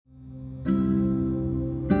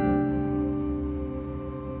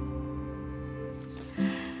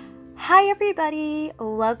Hi everybody!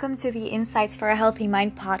 Welcome to the Insights for a Healthy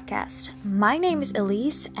Mind podcast. My name is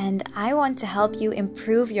Elise and I want to help you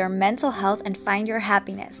improve your mental health and find your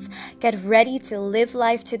happiness. Get ready to live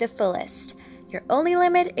life to the fullest. Your only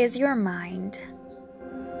limit is your mind.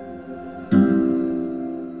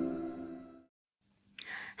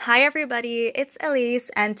 Hi everybody, it's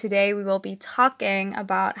Elise and today we will be talking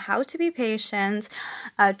about how to be patient,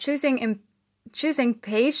 choosing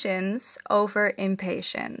patience over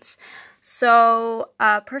impatience. So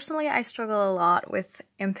personally, I struggle a lot with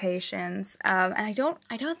impatience, and I don't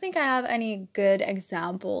think I have any good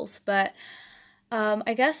examples. But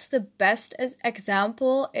I guess the best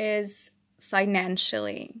example is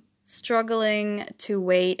financially struggling to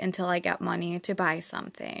wait until I get money to buy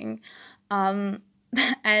something,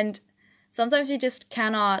 and sometimes you just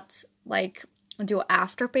cannot do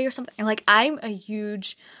Afterpay or something. Like I'm a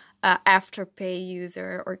huge Afterpay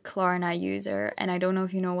user or Klarna user, and I don't know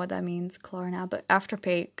if you know what that means, Klarna, but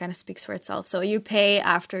Afterpay kind of speaks for itself. So you pay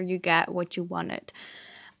after you get what you wanted,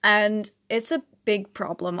 and it's a big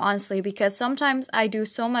problem, honestly, because sometimes I do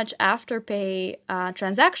so much Afterpay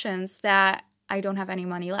transactions that I don't have any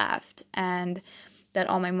money left, and that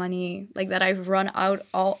all my money, like that I've run out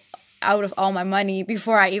of all my money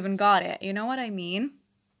before I even got it. You know what I mean?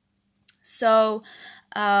 So,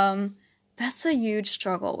 that's a huge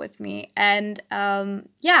struggle with me. And I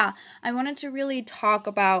wanted to really talk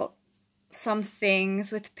about some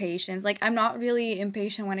things with patience. Like, I'm not really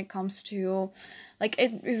impatient when it comes to,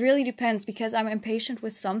 it really depends, because I'm impatient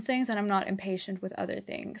with some things and I'm not impatient with other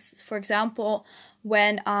things. For example,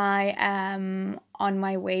 when I am on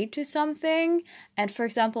my way to something and, for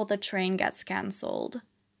example, the train gets canceled,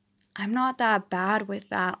 I'm not that bad with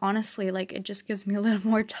that, honestly. It just gives me a little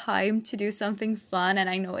more time to do something fun, and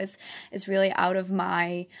I know it's really out of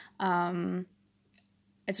my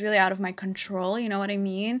control, you know what I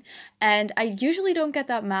mean? And I usually don't get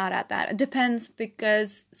that mad at that. It depends,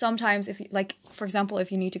 because sometimes if you, for example, if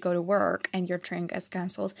you need to go to work and your train gets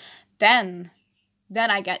canceled, then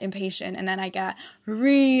I get impatient, and then I get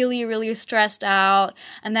really, really stressed out,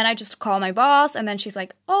 and then I just call my boss, and then she's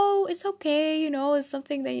like, oh, it's okay, it's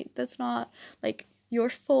something that's not, your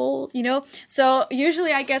fault, So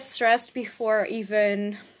usually I get stressed before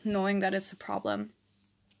even knowing that it's a problem.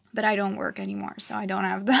 But I don't work anymore, so I don't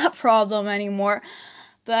have that problem anymore.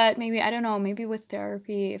 But maybe, I don't know, maybe with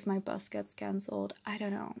therapy, if my bus gets canceled, I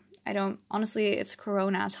don't know. Honestly, it's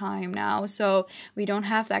Corona time now, so we don't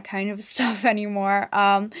have that kind of stuff anymore.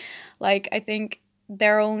 I think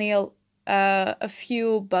there are only a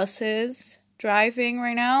few buses driving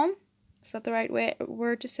right now. Is that the right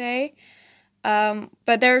word to say?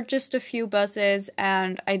 But there are just a few buses,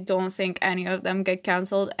 and I don't think any of them get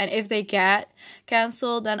canceled. And if they get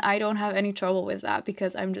canceled, then I don't have any trouble with that,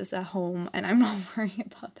 because I'm just at home and I'm not worrying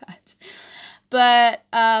about that. But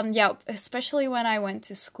especially when I went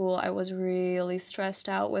to school, I was really stressed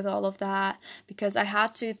out with all of that, because I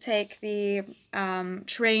had to take the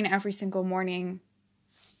train every single morning.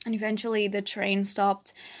 And eventually the train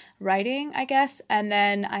stopped riding, I guess, and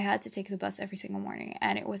then I had to take the bus every single morning,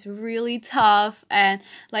 and it was really tough. And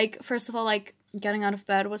first of all, getting out of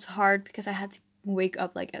bed was hard, because I had to wake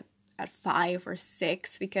up at 5 or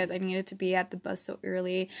 6, because I needed to be at the bus so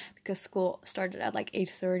early, because school started at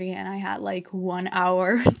 8:30 and I had 1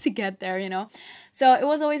 hour to get there, So it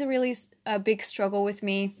was always a big struggle with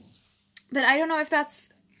me. But I don't know if that's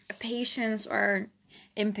patience or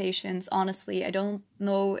impatience, honestly. I don't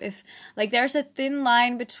know if there's a thin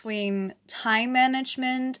line between time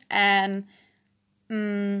management and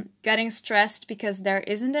getting stressed because there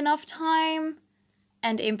isn't enough time,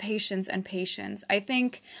 and impatience and patience. I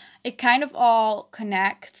think it kind of all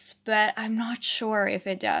connects, but I'm not sure if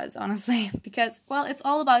it does, honestly, because, well, it's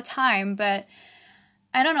all about time, but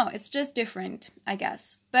I don't know, it's just different, I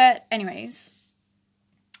guess. But anyways,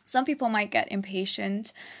 some people might get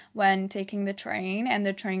impatient when taking the train and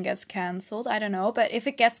the train gets canceled. I don't know. But if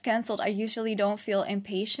it gets canceled, I usually don't feel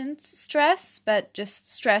impatience stress, but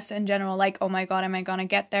just stress in general. Oh my God, am I going to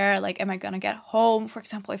get there? Am I going to get home? For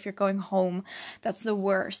example, if you're going home, that's the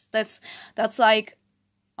worst. That's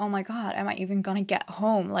oh my God, am I even going to get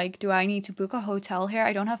home? Do I need to book a hotel here?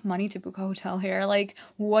 I don't have money to book a hotel here.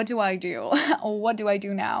 What do I do? What do I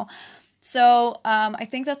do now? So I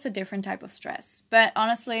think that's a different type of stress. But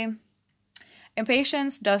honestly,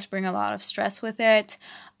 impatience does bring a lot of stress with it.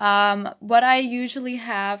 What I usually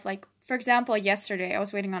have, for example, yesterday I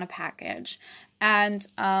was waiting on a package, and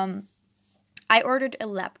I ordered a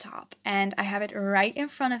laptop, and I have it right in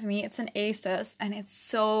front of me. It's an Asus, and it's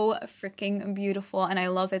so freaking beautiful, and I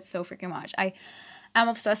love it so freaking much. I'm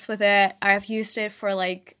obsessed with it. I've used it for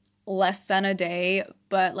less than a day,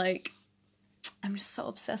 but I'm just so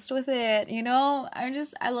obsessed with it, you know?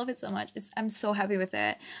 I love it so much. I'm so happy with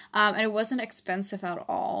it. And it wasn't expensive at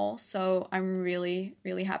all, so I'm really,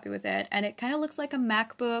 really happy with it. And it kind of looks like a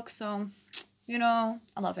MacBook, so, you know,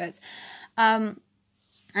 I love it. And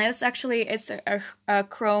it's a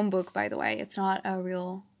Chromebook, by the way. It's not a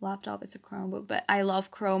real laptop, it's a Chromebook. But I love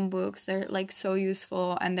Chromebooks. They're like so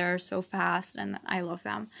useful and they're so fast, and I love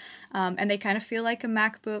them. And they kind of feel like a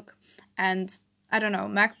MacBook, and I don't know,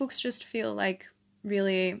 MacBooks just feel like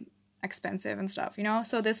really expensive and stuff, you know?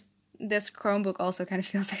 So this Chromebook also kind of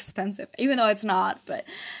feels expensive, even though it's not, but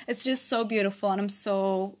it's just so beautiful, and I'm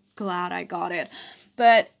so glad I got it.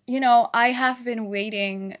 But, you know, I have been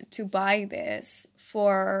waiting to buy this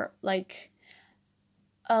for like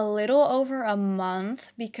a little over a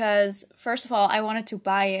month, because first of all, I wanted to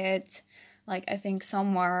buy it like I think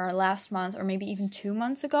somewhere last month or maybe even 2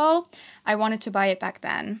 months ago. I wanted to buy it back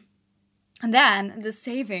then. And then the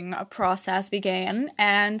saving process began,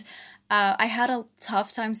 and I had a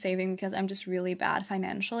tough time saving because I'm just really bad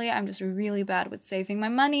financially. I'm just really bad with saving my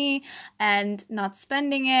money and not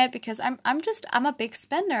spending it, because I'm a big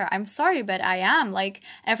spender. I'm sorry, but I am. Like,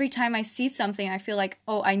 every time I see something, I feel like,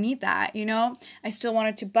 oh, I need that, you know? I still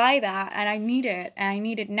wanted to buy that, and I need it, and I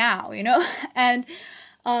need it now, you know? And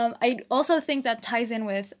I also think that ties in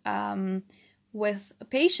with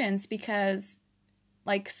patience, because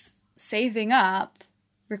like saving up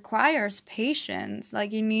requires patience.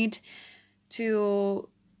 Like, you need to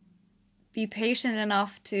be patient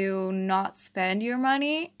enough to not spend your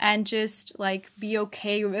money and just like be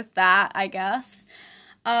okay with that, I guess.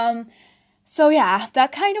 So yeah,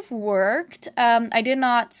 that kind of worked. I did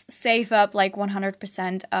not save up like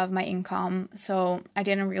 100% of my income, so I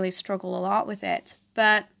didn't really struggle a lot with it.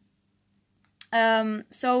 But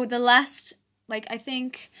so the last, like, I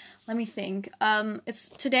think, let me think.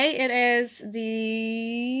 Today it is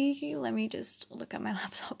let me just look at my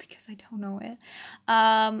laptop because I don't know it.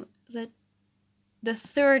 The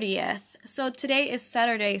 30th. So today is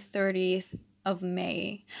Saturday, 30th of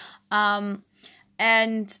May.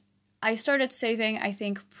 And I started saving, I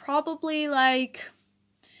think, probably like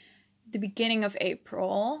the beginning of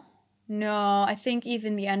April. No, I think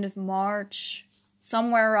even the end of March,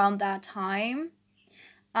 somewhere around that time.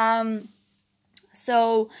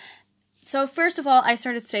 So first of all, I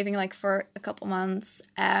started saving like for a couple months,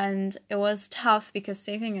 and it was tough because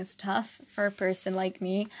saving is tough for a person like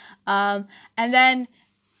me. And then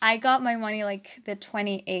I got my money like the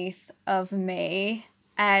 28th of May,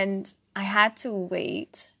 and I had to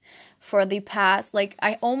wait for the past, like,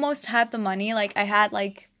 I almost had the money. Like, I had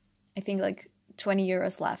like, I think like 20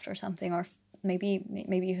 euros left or something, or maybe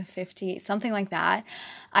even 50, something like that.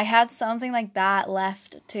 I had something like that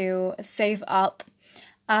left to save up.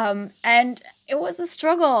 And it was a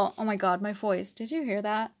struggle. Oh my God, my voice. Did you hear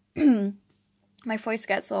that? My voice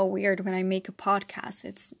gets all weird when I make a podcast.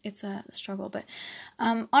 It's a struggle. But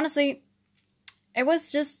honestly, it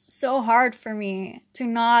was just so hard for me to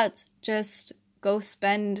not just go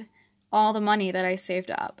spend all the money that I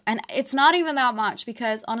saved up. And it's not even that much,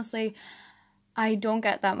 because honestly, I don't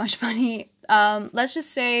get that much money. Let's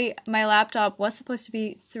just say my laptop was supposed to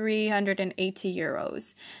be 380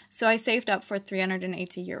 euros. So I saved up for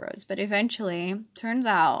 380 euros. But eventually, turns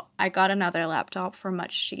out, I got another laptop for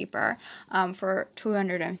much cheaper, for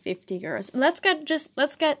 250 euros. Let's get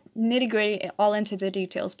nitty-gritty all into the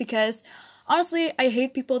details, because honestly, I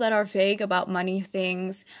hate people that are vague about money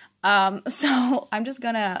things. So I'm just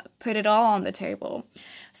gonna put it all on the table.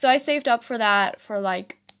 So I saved up for that for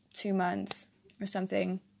like 2 months or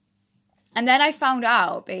something. And then I found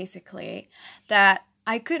out, basically, that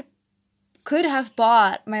I could have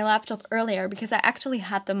bought my laptop earlier, because I actually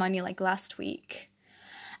had the money like last week.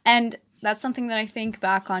 And that's something that I think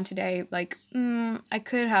back on today, like, I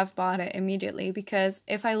could have bought it immediately, because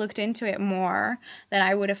if I looked into it more, then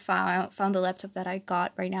I would have found the laptop that I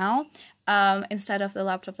got right now, instead of the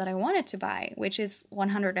laptop that I wanted to buy, which is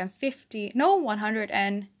 130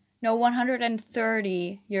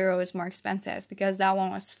 euros more expensive, because that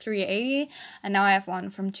one was 380 and now I have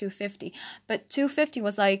one from 250. But 250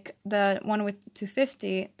 was like the one with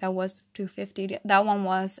 250, that was 250. That one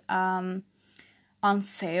was on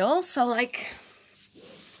sale. So like,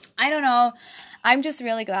 I don't know. I'm just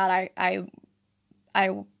really glad I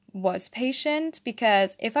was patient,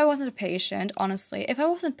 because if I wasn't patient, honestly, I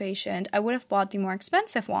would have bought the more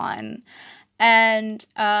expensive one. And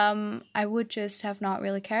I would just have not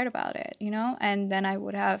really cared about it, you know? And then I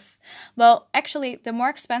would have... Well, actually, the more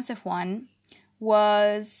expensive one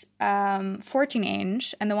was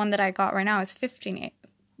 14-inch, and the one that I got right now is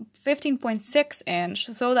 15.6 inch.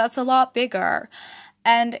 So that's a lot bigger.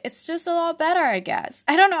 and it's just a lot better, I guess.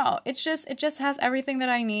 I don't know. It just has everything that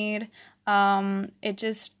I need. It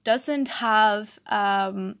just doesn't have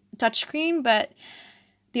touchscreen, but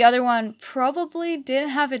the other one probably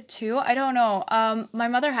didn't have it too. I don't know. My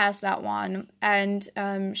mother has that one, and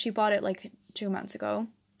she bought it like 2 months ago,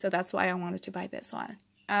 so that's why I wanted to buy this one.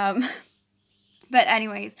 But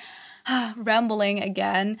anyways, rambling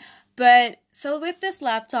again. But so with this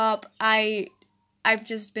laptop, I've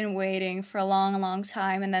just been waiting for a long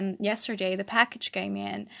time, and then yesterday the package came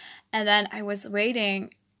in, and then I was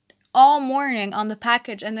waiting all morning on the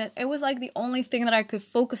package, and it was like the only thing that I could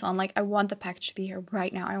focus on. Like, I want the package to be here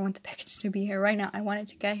right now. I want the package to be here right now. I want it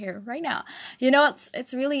to get here right now. You know,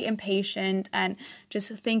 it's really impatient, and just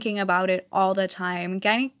thinking about it all the time,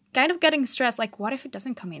 kind of getting stressed. Like, what if it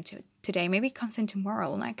doesn't come in today? Maybe it comes in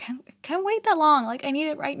tomorrow, and I can't wait that long. Like, I need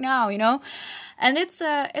it right now, you know? And it's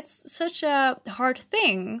such a hard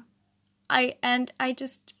thing. I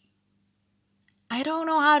don't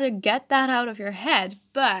know how to get that out of your head,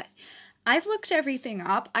 but I've looked everything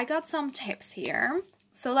up. I got some tips here.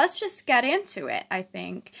 So let's just get into it, I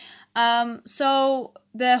think. So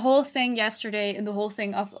the whole thing yesterday and the whole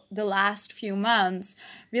thing of the last few months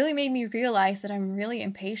really made me realize that I'm really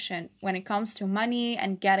impatient when it comes to money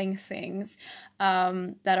and getting things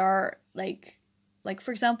that are like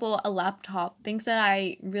for example, a laptop, things that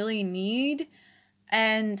I really need,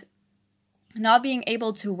 and not being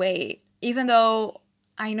able to wait. Even though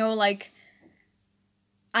I know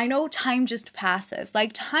time just passes.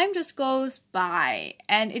 Like, time just goes by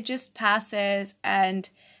and it just passes, and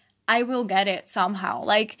I will get it somehow.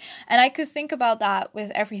 Like, and I could think about that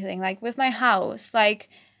with everything. Like, with my house, like,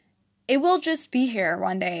 it will just be here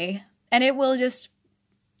one day and it will just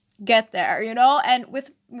get there, you know? And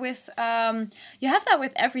with you have that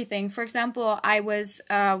with everything. For example, I was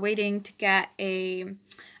waiting to get a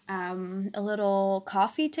little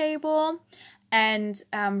coffee table, and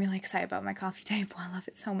I'm really excited about my coffee table. I love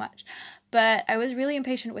it so much. But I was really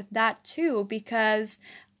impatient with that too, because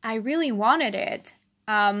I really wanted it.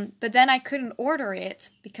 But then I couldn't order it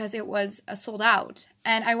because it was sold out,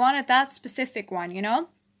 and I wanted that specific one, you know?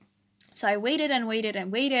 So I waited and waited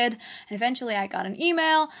and waited, and eventually I got an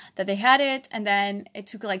email that they had it, and then it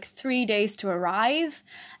took like 3 days to arrive.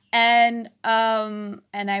 And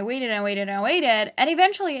I waited and waited and waited, and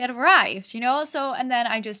eventually it arrived, you know? So, and then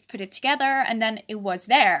I just put it together, and then it was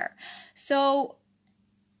there. So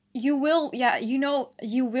you will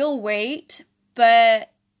wait,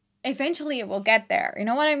 but eventually it will get there. You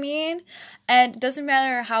know what I mean? And it doesn't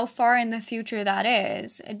matter how far in the future that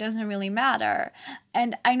is. It doesn't really matter.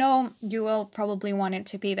 And I know you will probably want it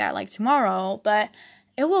to be there like tomorrow, but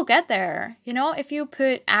it will get there. You know, if you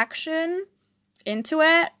put action into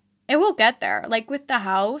it, it will get there. Like with the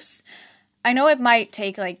house, I know it might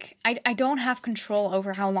take like, I don't have control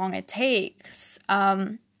over how long it takes.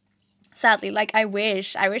 Sadly, like I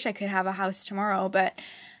wish I could have a house tomorrow, but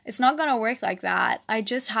it's not gonna work like that. I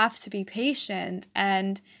just have to be patient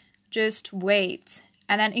and just wait.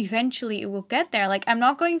 And then eventually it will get there. Like, I'm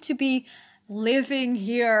not going to be living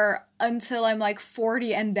here until I'm like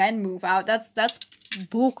 40 and then move out. That's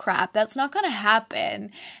bullcrap. That's not gonna happen.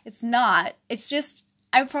 It's not. It's just,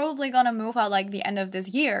 I'm probably gonna move out like the end of this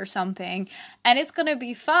year or something, and it's gonna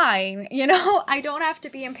be fine. You know, I don't have to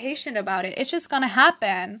be impatient about it. It's just gonna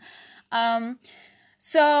happen.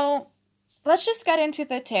 So let's just get into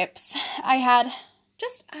the tips. I had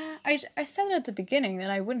just, I said at the beginning that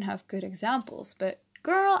I wouldn't have good examples, but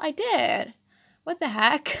girl, I did. What the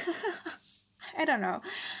heck? I don't know.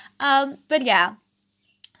 But yeah.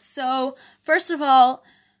 So first of all,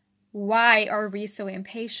 why are we so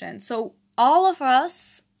impatient? So all of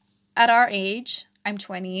us at our age, I'm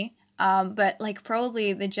 20, but like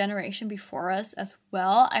probably the generation before us as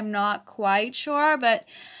well. I'm not quite sure, but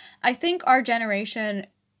I think our generation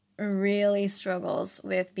really struggles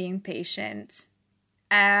with being patient.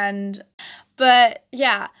 But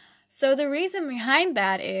yeah, so the reason behind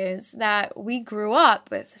that is that we grew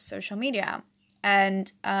up with social media,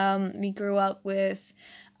 and we grew up with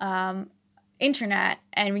internet,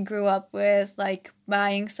 and we grew up with like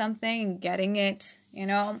buying something and getting it, you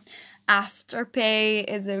know. Afterpay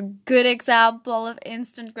is a good example of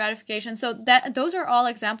instant gratification. So those are all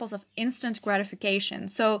examples of instant gratification.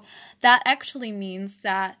 So that actually means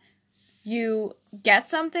that you get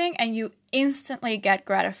something and you instantly get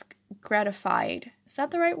gratified. Is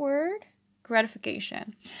that the right word?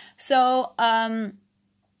 Gratification. So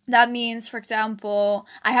that means, for example,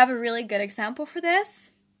 I have a really good example for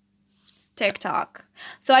this. TikTok.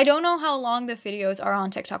 So I don't know how long the videos are on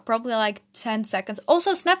TikTok, probably like 10 seconds.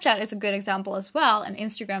 Also, Snapchat is a good example as well, and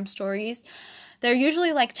Instagram stories. they're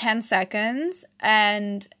usually like 10 seconds,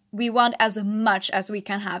 and we want as much as we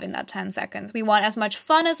can have in that 10 seconds. We want as much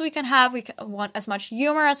fun as we can have. Want as much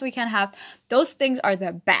humor as we can have. Those things are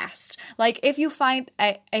the best. Like if you find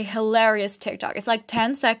a hilarious TikTok, it's like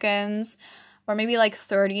 10 seconds or maybe like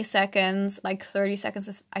 30 seconds. Like 30 seconds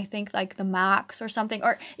is, I think, like the max or something.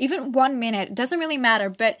 Or even 1 minute. It doesn't really matter.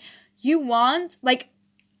 But you want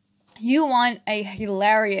a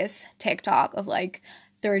hilarious TikTok of like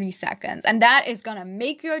 30 seconds. And that is gonna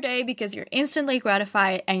make your day because you're instantly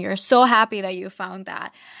gratified and you're so happy that you found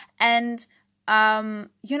that. And,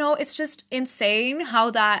 it's just insane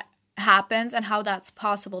how that happens and how that's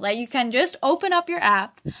possible. That you can just open up your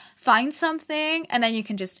app, find something, and then you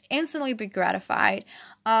can just instantly be gratified.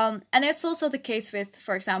 And it's also the case with,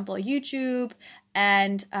 for example, YouTube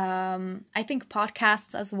and I think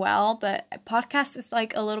podcasts as well. But podcast is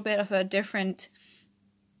like a little bit of a different,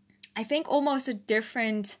 I think almost a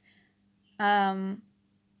different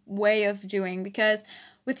way of doing, because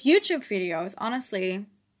with YouTube videos, honestly,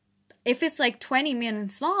 if it's like 20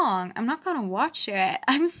 minutes long, I'm not gonna watch it.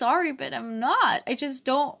 I'm sorry, but I'm not. I just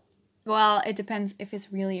don't. Well, it depends. If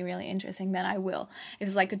it's really, really interesting, then I will. If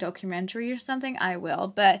it's like a documentary or something, I will.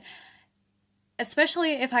 But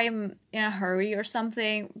especially if I'm in a hurry or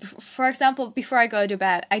something, for example, before I go to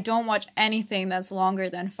bed, I don't watch anything that's longer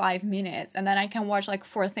than 5 minutes. And then I can watch like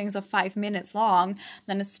 4 things of 5 minutes long.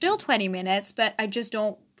 Then it's still 20 minutes, but I just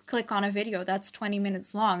don't click on a video that's 20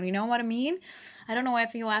 minutes long. You know what I mean? I don't know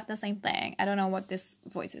if you have the same thing. I don't know what this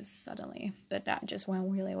voice is suddenly, but that just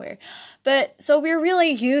went really weird. But so we're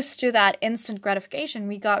really used to that instant gratification.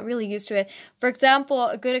 We got really used to it. For example,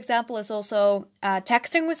 a good example is also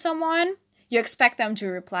texting with someone. You expect them to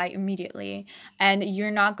reply immediately, and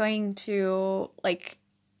you're not going to, like,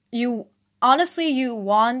 you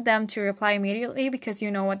want them to reply immediately because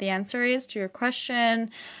you know what the answer is to your question.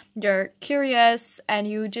 You're curious, and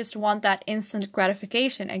you just want that instant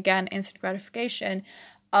gratification. Again, instant gratification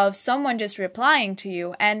of someone just replying to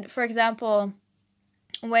you. And for example,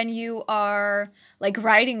 when you are like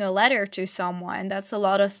writing a letter to someone, that's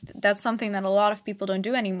something that a lot of people don't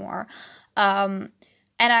do anymore.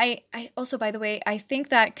 And I also, by the way, I think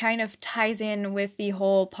that kind of ties in with the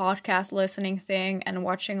whole podcast listening thing and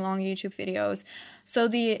watching long YouTube videos. So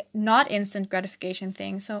the not instant gratification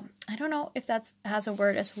thing. So I don't know if that has a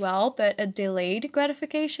word as well, but a delayed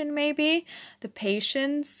gratification maybe. The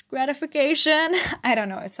patience gratification. I don't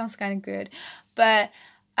know. It sounds kind of good. But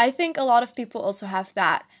I think a lot of people also have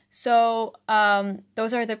that. So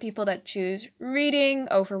those are the people that choose reading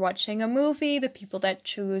over watching a movie, the people that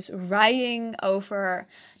choose writing over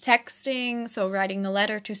texting, so writing a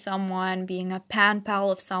letter to someone, being a pen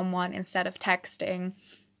pal of someone instead of texting,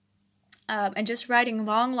 and just writing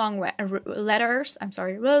long letters. I'm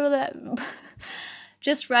sorry.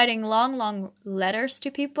 Just writing long letters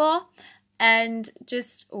to people and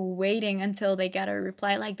just waiting until they get a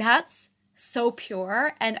reply. Like, that's so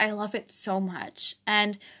pure, and I love it so much.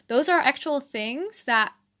 And those are actual things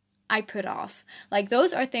that I put off. Like,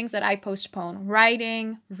 those are things that I postpone.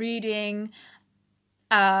 Writing, reading,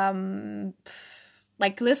 like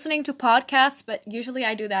listening to podcasts, but usually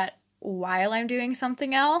I do that while I'm doing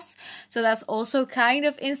something else. So that's also kind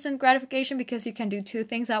of instant gratification because you can do 2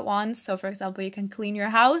 things at once. So for example, you can clean your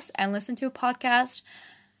house and listen to a podcast.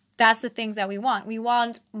 That's the things that we want. We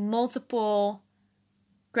want multiple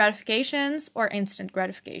gratifications or instant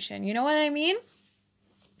gratification. You know what I mean?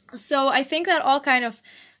 So I think that all kind of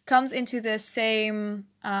comes into the same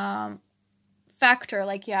factor.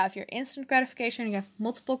 Like, you have your instant gratification, you have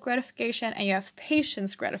multiple gratification, and you have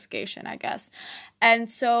patience gratification, I guess. And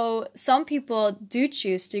so some people do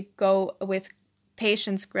choose to go with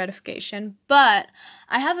patience gratification, but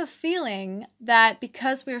I have a feeling that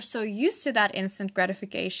because we're so used to that instant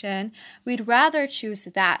gratification, we'd rather choose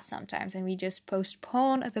that sometimes, and we just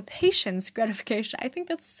postpone the patience gratification. I think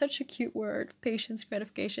that's such a cute word, patience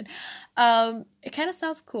gratification. It kind of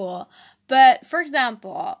sounds cool. But for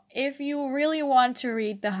example, if you really want to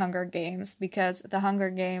read The Hunger Games, because The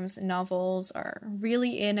Hunger Games novels are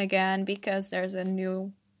really in again because there's a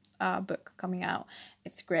new book coming out.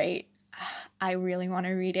 It's great. I really want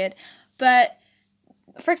to read it. But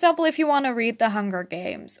for example, if you want to read The Hunger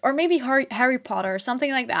Games or maybe Harry Potter or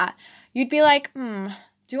something like that, you'd be like,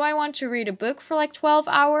 do I want to read a book for like 12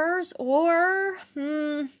 hours or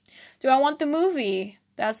do I want the movie?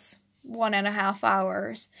 That's 1.5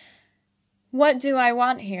 hours. What do I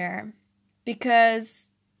want here? Because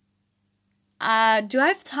do I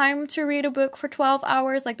have time to read a book for 12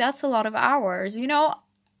 hours? Like, that's a lot of hours, you know?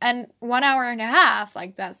 And 1.5 hours,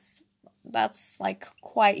 like, that's like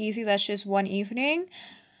quite easy. That's just one evening.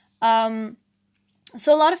 So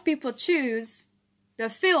a lot of people choose the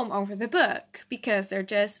film over the book because they're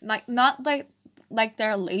just like not like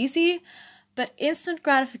they're lazy, but instant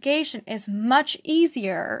gratification is much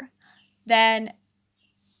easier than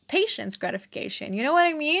patience gratification. You know what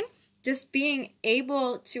I mean? Just being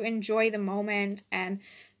able to enjoy the moment and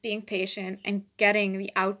being patient and getting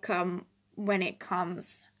the outcome when it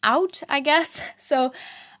comes out, I guess. So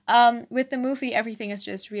with the movie, everything is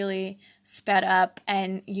just really sped up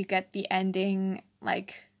and you get the ending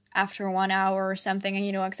like after 1 hour or something and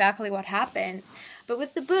you know exactly what happened. But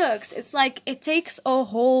with the books, it's like it takes a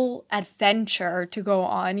whole adventure to go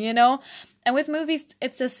on, you know? And with movies,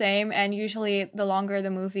 it's the same. And usually the longer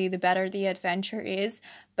the movie, the better the adventure is.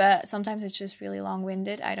 But sometimes it's just really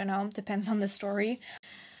long-winded. I don't know. Depends on the story.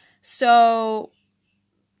 So,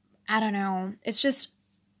 I don't know.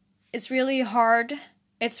 It's really hard.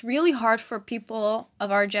 It's really hard for people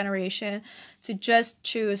of our generation to just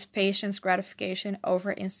choose patience gratification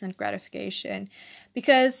over instant gratification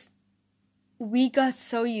because we got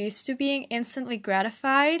so used to being instantly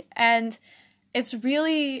gratified, and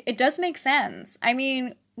it does make sense. I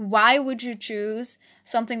mean, why would you choose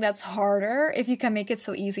something that's harder if you can make it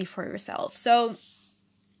so easy for yourself? So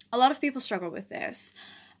a lot of people struggle with this.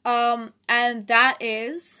 And that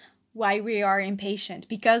is why we are impatient,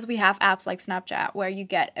 because we have apps like Snapchat where you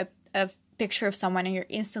get a picture of someone and you're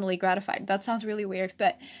instantly gratified. That sounds really weird,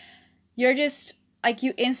 but you're just like,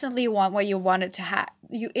 you instantly want what you wanted to have.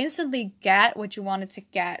 You instantly get what you wanted to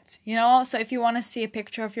get, you know? So if you want to see a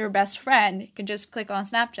picture of your best friend, you can just click on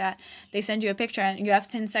Snapchat. They send you a picture and you have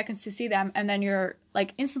 10 seconds to see them. And then you're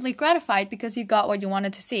like instantly gratified because you got what you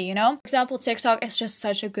wanted to see, you know? For example, TikTok is just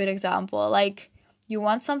such a good example. Like, you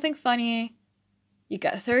want something funny, you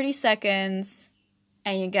got 30 seconds,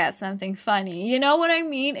 and you get something funny. You know what I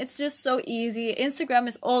mean? It's just so easy. Instagram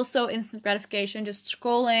is also instant gratification, just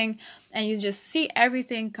scrolling, and you just see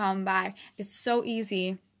everything come by. It's so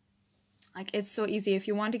easy. Like, it's so easy. If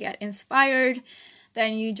you want to get inspired,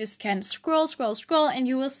 then you just can scroll, and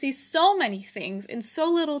you will see so many things in so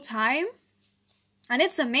little time. And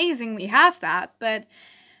it's amazing we have that, but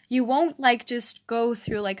you won't like just go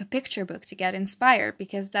through like a picture book to get inspired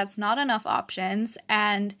because that's not enough options.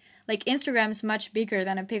 And like Instagram is much bigger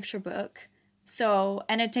than a picture book. So,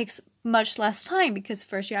 and it takes much less time because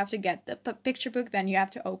first you have to get the picture book, then you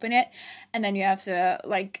have to open it, and then you have to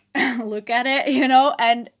like look at it, you know?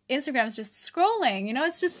 And Instagram is just scrolling, you know?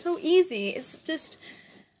 It's just so easy. It's just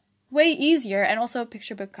way easier. And also a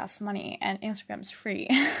picture book costs money and Instagram's free.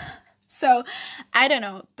 So, I don't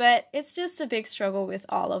know, but it's just a big struggle with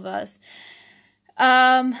all of us.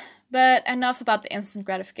 But enough about the instant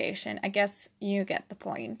gratification. I guess you get the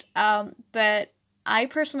point. But I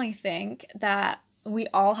personally think that we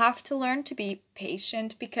all have to learn to be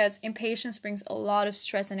patient because impatience brings a lot of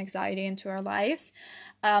stress and anxiety into our lives,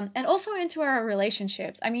 and also into our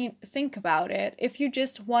relationships. I mean, think about it. If you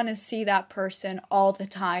just want to see that person all the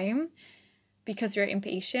time because you're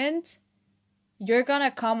impatient, you're gonna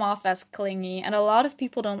come off as clingy, and a lot of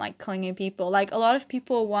people don't like clingy people. Like, a lot of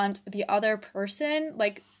people want the other person,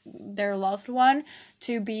 like their loved one,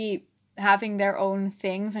 to be having their own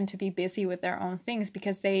things and to be busy with their own things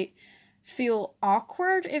because they feel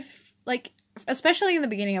awkward if, like, especially in the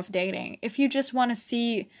beginning of dating, if you just want to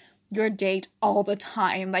see your date all the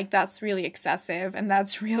time, like, that's really excessive and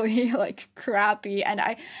that's really like crappy. And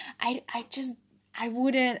I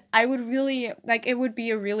would really, like, it would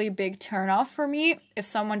be a really big turnoff for me if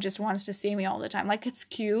someone just wants to see me all the time. Like, it's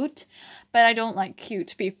cute, but I don't like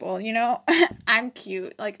cute people, you know? I'm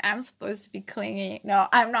cute. Like, I'm supposed to be clingy. No,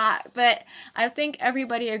 I'm not. But I think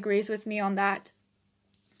everybody agrees with me on that.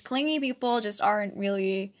 Clingy people just aren't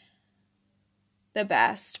really the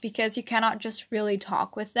best because you cannot just really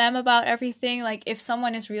talk with them about everything. Like, if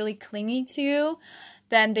someone is really clingy to you,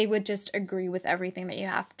 then they would just agree with everything that you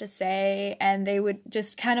have to say, and they would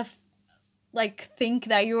just kind of like think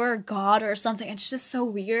that you're a god or something. It's just so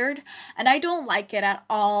weird, and I don't like it at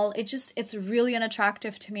all. It's really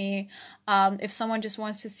unattractive to me. If someone just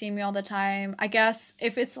wants to see me all the time, I guess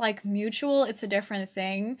if it's like mutual, it's a different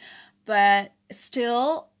thing, but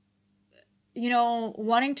still, you know,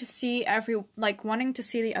 wanting to see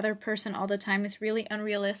the other person all the time is really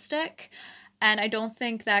unrealistic. And I don't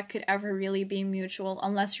think that could ever really be mutual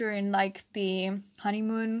unless you're in, like, the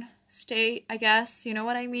honeymoon state, I guess. You know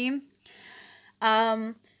what I mean?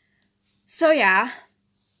 So, yeah.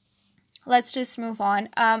 Let's just move on.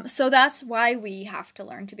 So that's why we have to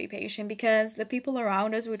learn to be patient, because the people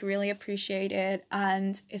around us would really appreciate it.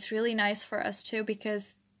 And it's really nice for us, too,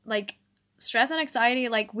 because, like, stress and anxiety,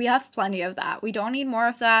 like, we have plenty of that. We don't need more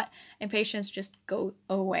of that. Impatience just go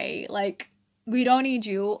away. Like, we don't need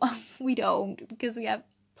you. We don't, because we have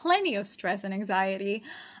plenty of stress and anxiety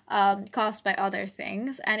caused by other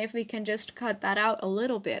things. And if we can just cut that out a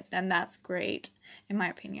little bit, then that's great, in my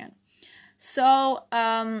opinion. So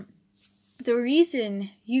the reason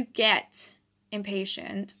you get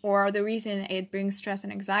impatient, or the reason it brings stress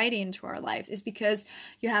and anxiety into our lives, is because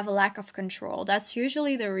you have a lack of control. That's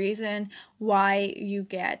usually the reason why you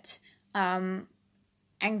get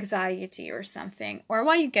anxiety or something, or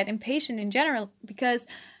why you get impatient in general. Because,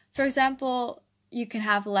 for example, you can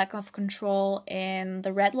have a lack of control in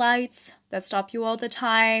the red lights that stop you all the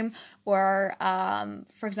time, or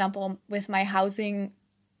for example, with my housing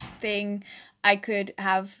thing, I could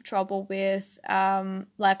have trouble with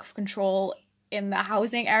lack of control in the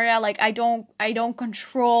housing area. Like I don't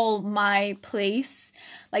control my place.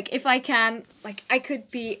 Like if I can, like I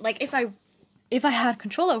could be, like if I had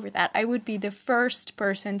control over that, I would be the first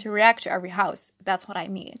person to react to every house. That's what I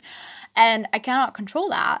mean. And I cannot control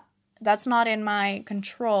that. That's not in my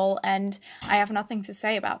control, and I have nothing to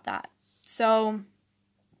say about that. So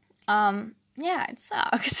yeah, it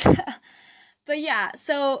sucks. But yeah,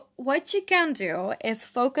 so what you can do is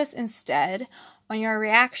focus instead on your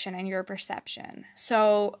reaction and your perception.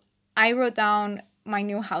 So I wrote down my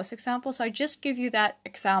new house example. So I just give you that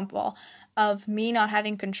example of me not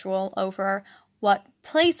having control over what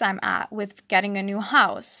place I'm at with getting a new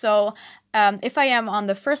house. So if I am on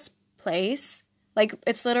the first place, like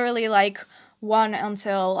it's literally like 1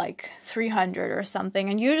 until like 300 or something,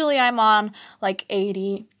 and usually I'm on like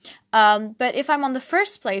 80. But if I'm on the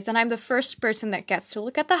first place, then I'm the first person that gets to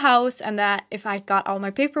look at the house, and that if I got all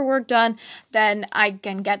my paperwork done, then I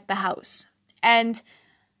can get the house. And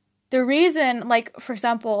the reason, like for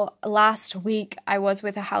example, last week I was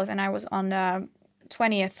with a house and I was on the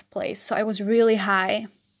 20th place, so I was really high.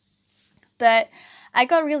 But I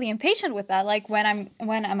got really impatient with that. Like when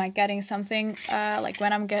am I getting something? Like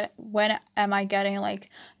when am I getting like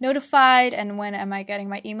notified, and when am I getting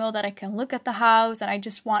my email that I can look at the house? And I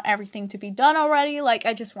just want everything to be done already. Like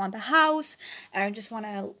I just want the house, and I just want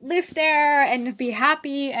to live there and be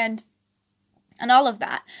happy and all of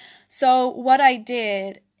that. So what I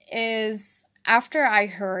did is, after I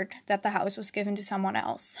heard that the house was given to someone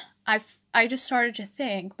else, I just started to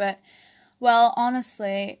think, but well,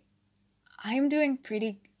 honestly, I'm doing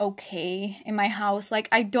pretty okay in my house. Like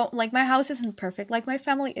my house isn't perfect. Like my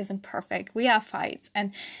family isn't perfect. We have fights,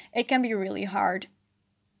 and it can be really hard.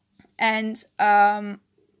 And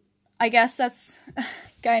I guess that's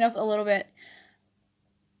kind of a little bit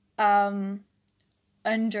under,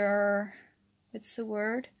 what's the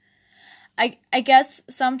word? I guess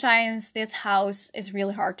sometimes this house is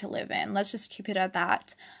really hard to live in. Let's just keep it at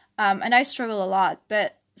that. And I struggle a lot,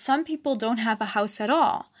 but some people don't have a house at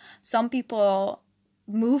all. Some people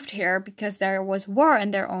moved here because there was war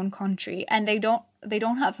in their own country, and they don't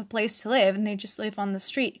have a place to live, and they just live on the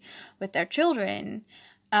street with their children.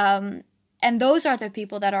 And those are the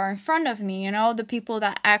people that are in front of me, the people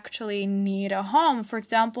that actually need a home. For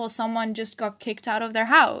example, someone just got kicked out of their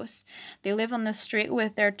house. They live on the street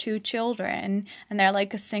with their 2 children, and they're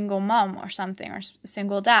like a single mom or something, or a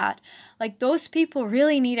single dad. Like those people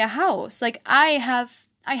really need a house. Like I have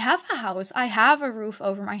a house. I have a roof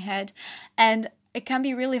over my head, and it can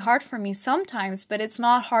be really hard for me sometimes, but it's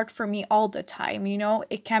not hard for me all the time.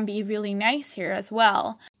 It can be really nice here as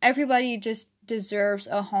well. Everybody just deserves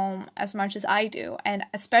a home as much as I do, and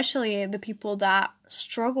especially the people that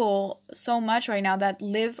struggle so much right now, that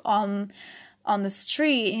live on the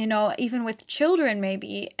street, even with children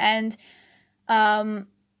maybe. And I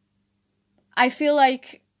feel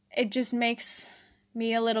like it just makes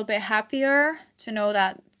me a little bit happier to know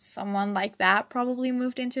that someone like that probably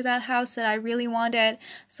moved into that house that I really wanted,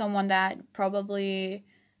 someone that probably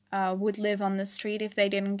would live on the street if they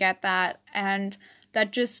didn't get that. And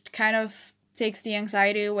that just kind of takes the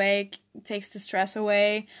anxiety away, takes the stress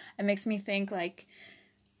away, and makes me think like,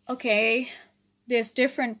 okay, this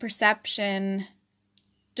different perception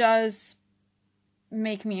does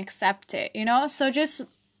make me accept it, So just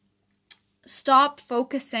stop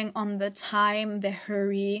focusing on the time, the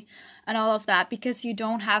hurry, and all of that, because you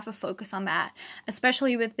don't have a focus on that.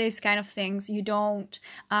 Especially with these kind of things, you don't.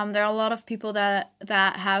 There are a lot of people that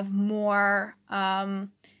have more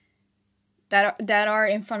that are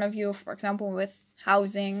in front of you, for example, with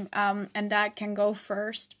housing, and that can go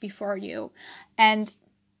first before you. And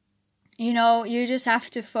you just have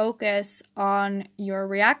to focus on your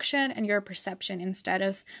reaction and your perception instead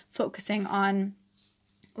of focusing on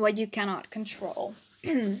what you cannot control.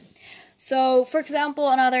 So, for example,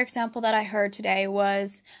 another example that I heard today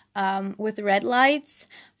was with red lights.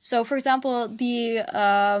 So, for example,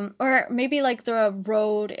 or maybe like the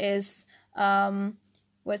road is,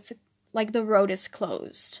 what's like the road is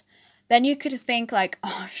closed, then you could think like,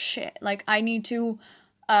 oh shit, like I need to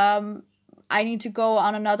go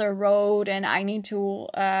on another road, and I need to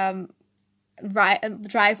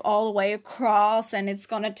drive all the way across, and it's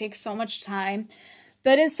gonna take so much time.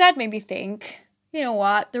 But instead, maybe think, you know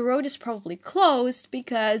what, the road is probably closed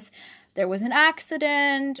because there was an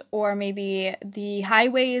accident, or maybe the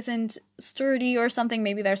highway isn't sturdy or something.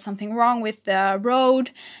 Maybe there's something wrong with the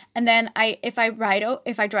road, and then if I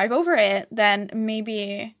drive over it, then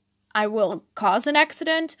maybe I will cause an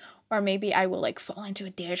accident, or maybe I will like fall into a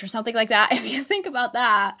ditch or something like that. If you think about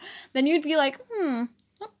that, then you'd be like,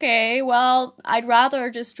 okay, well, I'd rather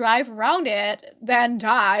just drive around it than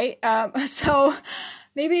die. So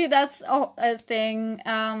maybe that's a thing.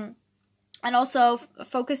 And also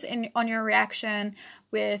focus on your reaction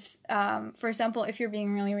with, for example, if you're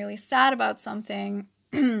being really, really sad about something,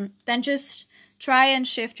 then just try and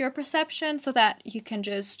shift your perception so that you can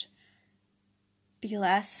just be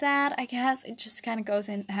less sad, I guess. It just kind of goes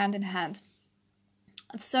hand in hand.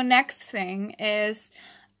 So next thing is,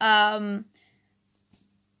 pardon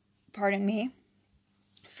me.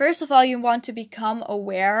 First of all, you want to become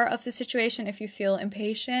aware of the situation. If you feel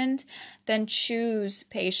impatient, then choose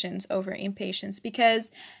patience over impatience,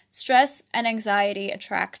 because stress and anxiety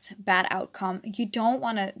attract bad outcome. You don't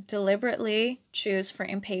want to deliberately choose for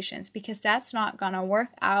impatience, because that's not gonna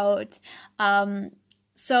work out.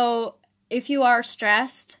 So if you are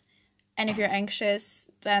stressed and if you're anxious,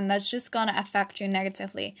 then that's just gonna affect you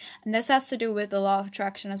negatively. And this has to do with the law of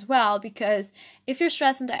attraction as well, because if you're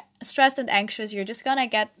stressed and anxious, you're just gonna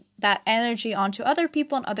get that energy onto other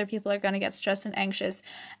people, and other people are gonna get stressed and anxious.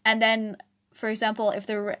 And then, for example,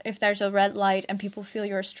 if there's a red light and people feel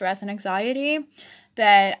your stress and anxiety,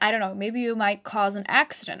 then I don't know, maybe you might cause an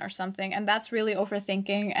accident or something, and that's really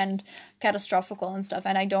overthinking and catastrophical and stuff.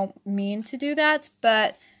 And I don't mean to do that,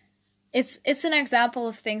 but it's an example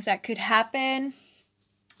of things that could happen.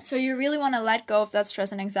 So you really want to let go of that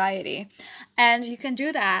stress and anxiety. And you can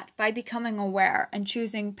do that by becoming aware and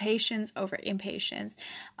choosing patience over impatience.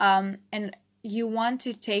 And you want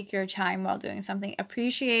to take your time while doing something.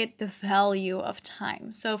 Appreciate the value of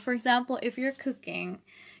time. So for example, if you're cooking,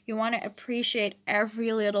 you want to appreciate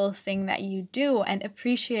every little thing that you do and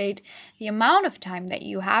appreciate the amount of time that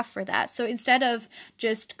you have for that. So instead of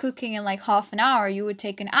just cooking in like half an hour, you would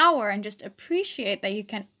take an hour and just appreciate that you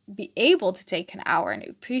can be able to take an hour, and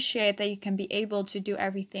appreciate that you can be able to do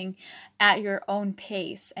everything at your own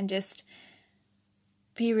pace, and just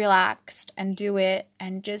be relaxed and do it,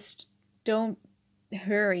 and just don't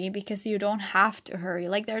hurry, because you don't have to hurry.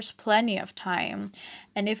 Like, there's plenty of time,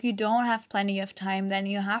 and if you don't have plenty of time, then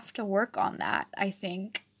you have to work on that, I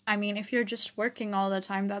think. I mean, if you're just working all the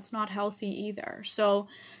time, that's not healthy either. So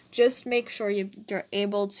just make sure you're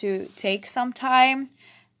able to take some time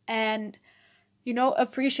and, you know,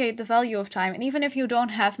 appreciate the value of time. And even if you don't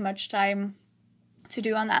have much time to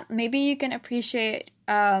do on that, maybe you can appreciate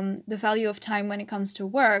the value of time when it comes to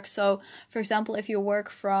work. So for example, if you work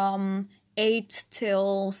from 8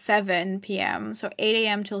 till 7 p.m. So 8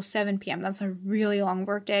 a.m. till 7 p.m. That's a really long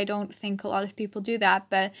work day. I don't think a lot of people do that,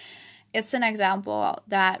 but it's an example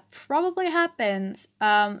that probably happens.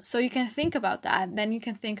 So you can think about that. Then you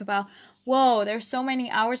can think about, whoa, there's so many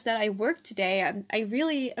hours that I work today. I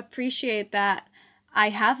really appreciate that I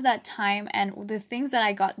have that time and the things that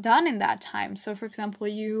I got done in that time. So for example,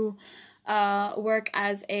 you work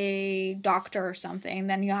as a doctor or something,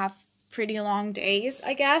 then you have pretty long days,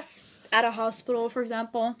 I guess, at a hospital, for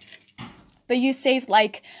example. But you saved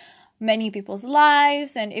like many people's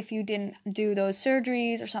lives, and if you didn't do those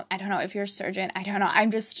surgeries or something, I don't know, if you're a surgeon, I don't know, I'm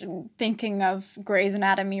just thinking of Grey's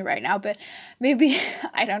Anatomy right now, but maybe,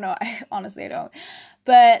 I don't know, I honestly don't,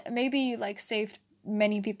 but maybe you like saved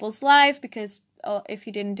many people's life, because if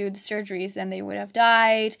you didn't do the surgeries, then they would have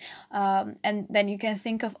died, and then you can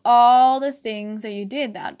think of all the things that you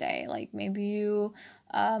did that day, like maybe you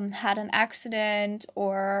had an accident,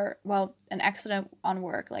 or, well, an accident on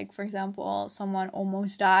work, like for example, someone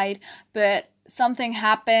almost died, but something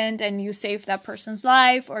happened and you saved that person's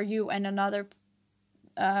life, or you and another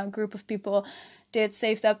group of people did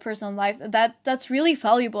save that person's life. That's really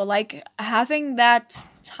valuable, like having that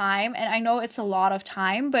time. And I know it's a lot of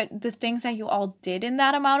time, but the things that you all did in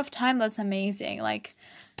that amount of time, that's amazing. Like,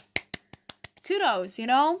 kudos, you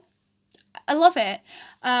know, I love it.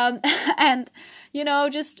 And you know,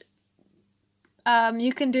 just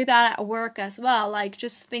you can do that at work as well. Like,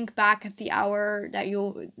 just think back at the hour that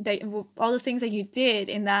all the things that you did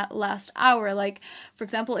in that last hour. Like, for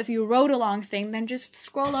example, if you wrote a long thing, then just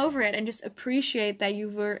scroll over it and just appreciate that you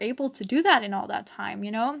were able to do that in all that time,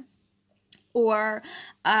 you know? Or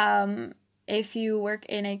if you work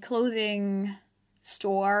in a clothing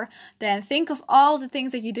store, then think of all the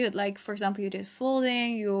things that you did. Like, for example, you did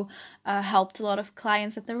folding, you helped a lot of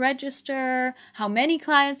clients at the register. How many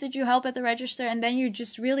clients did you help at the register? And then you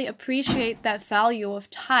just really appreciate that value of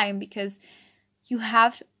time, because you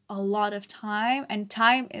have a lot of time, and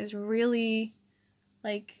time is really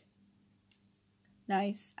like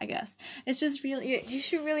nice, I guess. It's just really, you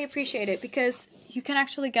should really appreciate it, because you can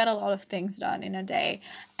actually get a lot of things done in a day.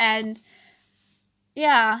 And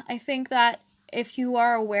yeah, I think that if you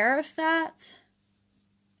are aware of that,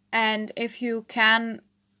 and if you can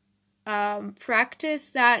practice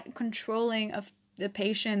that controlling of the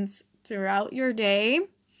patience throughout your day,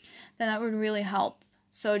 then that would really help.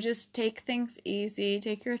 So just take things easy,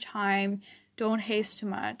 take your time, don't haste too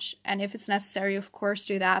much. And if it's necessary, of course,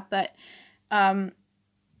 do that. But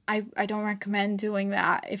I don't recommend doing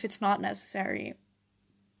that if it's not necessary.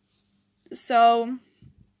 So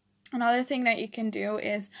another thing that you can do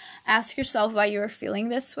is ask yourself why you're feeling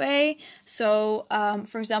this way. So,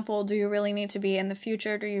 for example, do you really need to be in the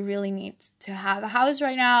future? Do you really need to have a house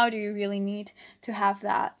right now? Do you really need to have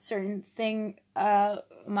that certain thing,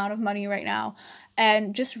 amount of money right now?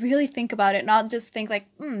 And just really think about it, not just think like,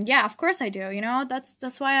 yeah, of course I do.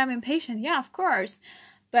 That's why I'm impatient. Yeah, of course.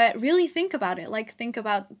 But really think about it. Like, think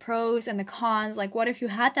about the pros and the cons. Like, what if you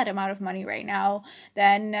had that amount of money right now?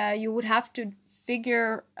 Then you would have to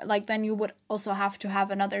then you would also have to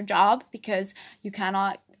have another job, because you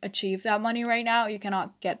cannot achieve that money right now. You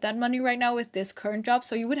cannot get that money right now with this current job.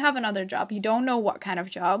 So you would have another job. You don't know what kind of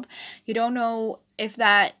job. You don't know if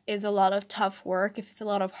that is a lot of tough work, if it's a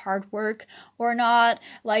lot of hard work or not.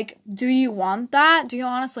 Like, do you want that? Do you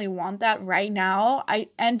honestly want that right now?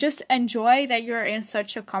 And just enjoy that you're in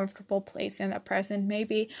such a comfortable place in the present,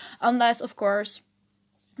 maybe, unless, of course,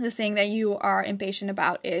 the thing that you are impatient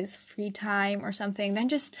about is free time or something, then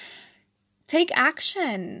just take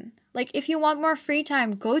action. Like, if you want more free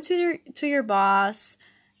time, go to your boss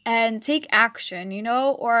and take action,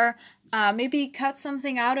 or maybe cut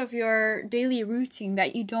something out of your daily routine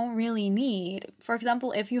that you don't really need. For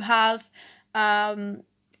example, if you have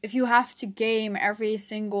to game every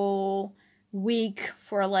single week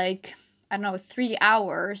for like, I don't know, 3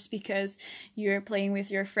 hours because you're playing with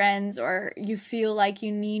your friends, or you feel like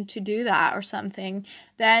you need to do that or something,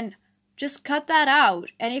 then just cut that out.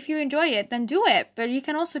 And if you enjoy it, then do it. But you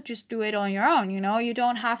can also just do it on your own, You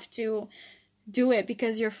don't have to do it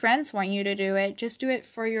because your friends want you to do it. Just do it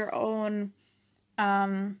for your own,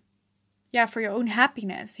 for your own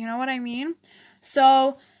happiness. You know what I mean?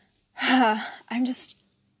 So,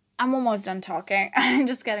 I'm almost done talking. I'm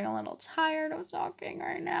just getting a little tired of talking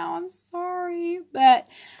right now. I'm sorry. But,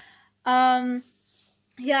 I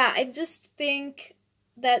just think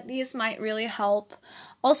that these might really help.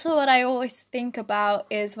 Also, what I always think about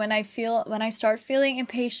is when I start feeling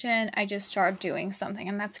impatient, I just start doing something.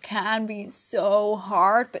 And that can be so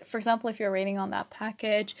hard. But for example, if you're waiting on that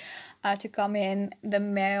package to come in the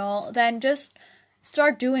mail, then just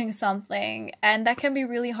start doing something. And that can be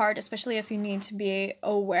really hard, especially if you need to be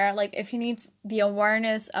aware, like if you need the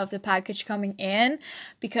awareness of the package coming in,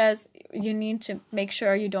 because you need to make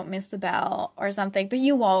sure you don't miss the bell or something. But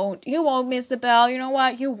you won't miss the bell. You know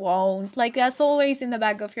what? You won't. Like, that's always in the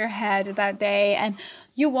back of your head that day, and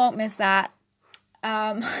you won't miss that.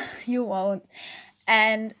 You won't.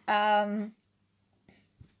 And I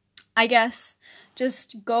guess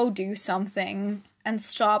just go do something and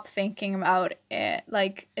stop thinking about it.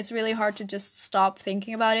 Like, it's really hard to just stop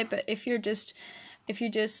thinking about it, but if you just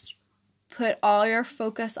put all your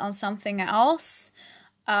focus on something else,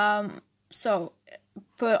 so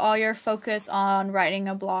put all your focus on writing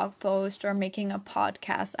a blog post or making a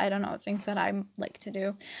podcast, I don't know, things that I like to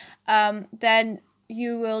do, then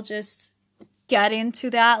you will just get into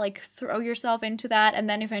that, like throw yourself into that, and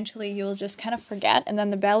then eventually you'll just kind of forget, and then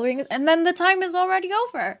the bell rings, and then the time is already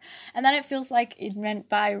over, and then it feels like it went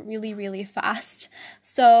by really, really fast.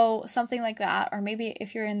 So something like that. Or maybe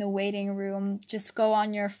if you're in the waiting room, just go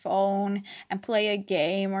on your phone and play a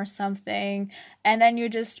game or something, and then you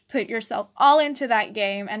just put yourself all into that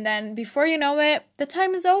game, and then before you know it, the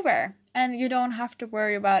time is over, and you don't have to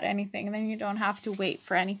worry about anything, and then you don't have to wait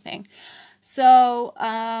for anything. So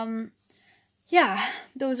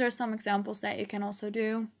those are some examples that you can also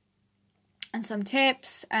do, and some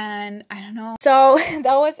tips, and I don't know. So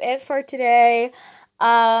that was it for today,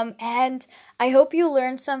 and I hope you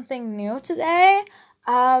learned something new today,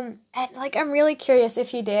 and like, I'm really curious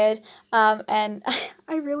if you did, and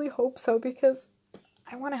I really hope so, because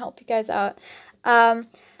I want to help you guys out.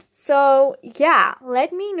 So yeah,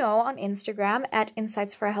 let me know on Instagram at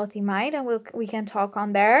Insights for a Healthy Mind, and we can talk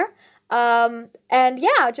on there. And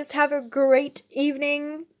yeah, just have a great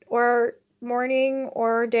evening or morning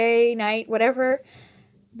or day, night, whatever,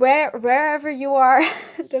 wherever you are.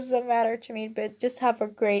 It doesn't matter to me, but just have a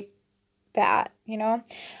great that, you know?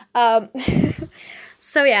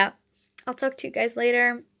 So yeah, I'll talk to you guys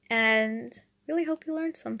later, and really hope you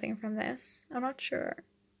learned something from this. I'm not sure.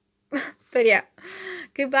 But yeah,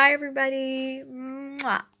 goodbye everybody.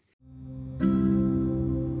 Mwah.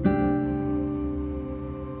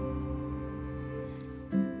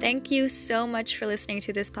 Thank you so much for listening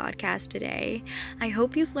to this podcast today. I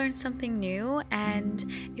hope you've learned something new, and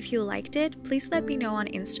if you liked it, please let me know on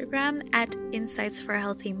Instagram at Insights for a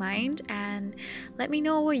Healthy Mind, and let me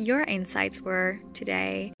know what your insights were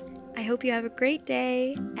today. I hope you have a great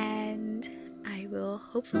day, and I will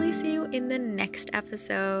hopefully see you in the next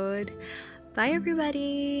episode. Bye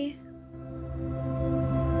everybody!